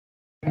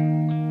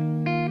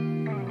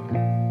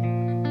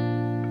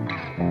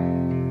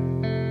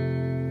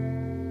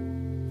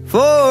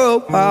a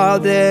while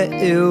there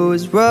it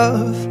was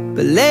rough,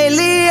 but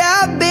lately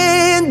I've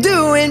been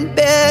doing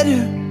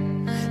better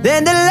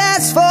than the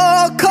last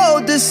 4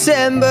 cold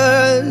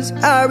Decembers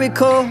I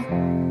recall.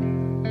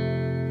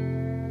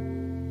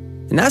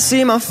 And I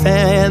see my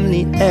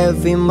family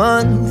every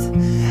month.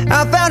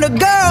 I found a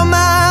girl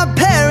my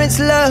parents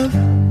love.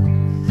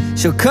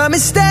 She'll come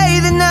and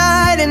stay the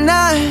night, and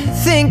I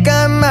think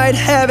I might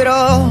have it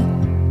all.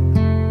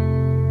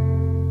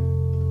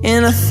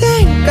 And I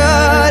thank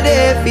God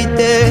every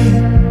day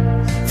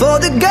for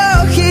the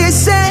girl He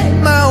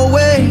sent my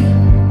way.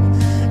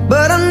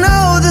 But I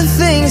know the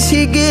things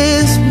He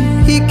gives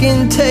me, He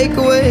can take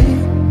away.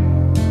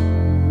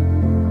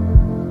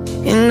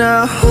 And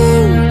I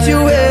hold you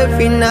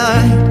every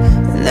night,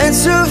 and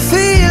that's a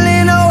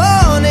feeling I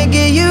wanna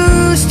get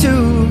used to.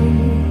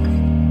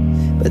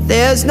 But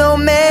there's no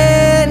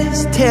man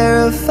as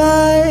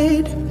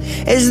terrified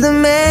as the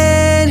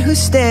man who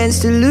stands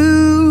to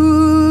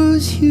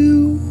lose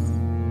you.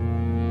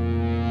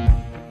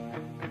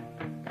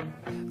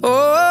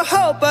 Oh, I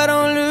hope I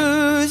don't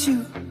lose you.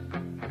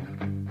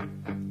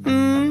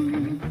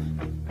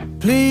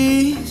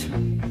 Please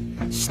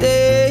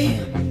stay.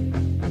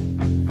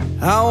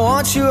 I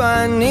want you,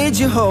 I need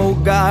you, oh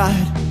God.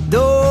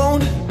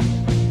 Don't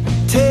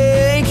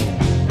take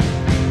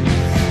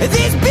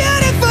these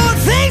beautiful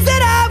things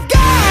that I've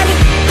got.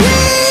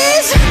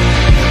 Please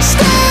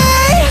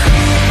stay.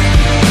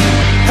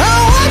 I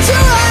want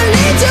you, I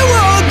need you,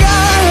 oh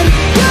God.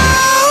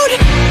 Don't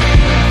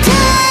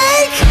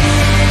take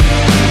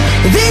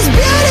these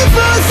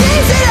beautiful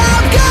things that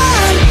I've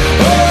got.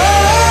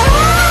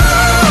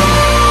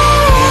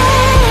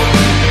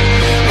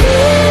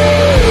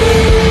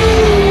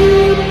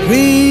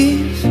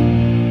 Please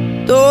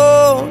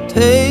don't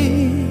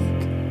take.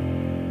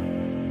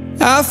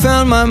 I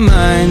found my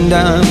mind,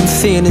 I'm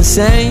feeling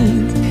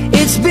sane.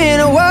 It's been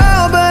a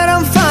while, but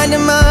I'm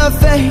finding my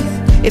faith.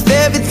 If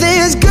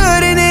everything's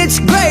good and it's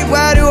great,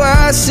 why do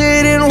I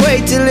sit and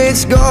wait till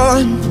it's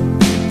gone?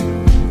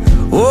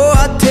 Oh,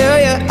 I tell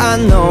you, I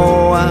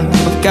know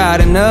I've got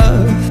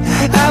enough.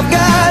 I've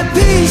got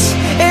peace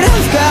and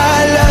I've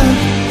got love,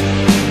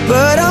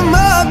 but I'm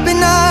up at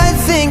night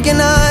thinking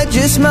I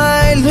just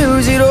might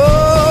lose it all.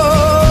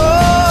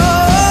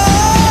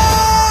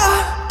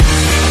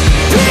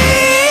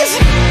 Please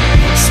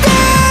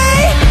stay.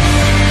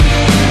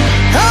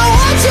 I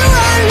want you,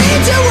 I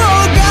need you,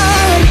 oh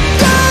God.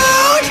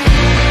 Don't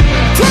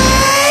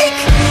take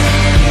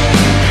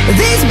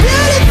these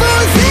beautiful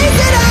things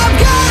that I've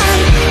got.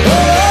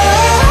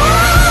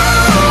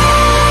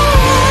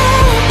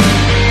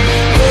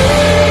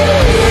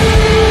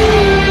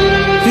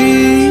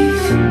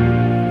 Please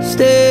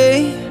stay.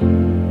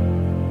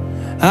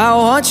 I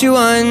want you,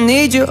 I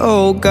need you,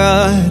 oh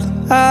God.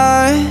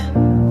 I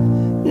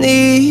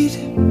need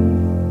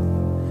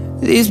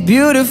these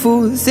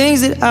beautiful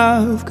things that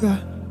I've got.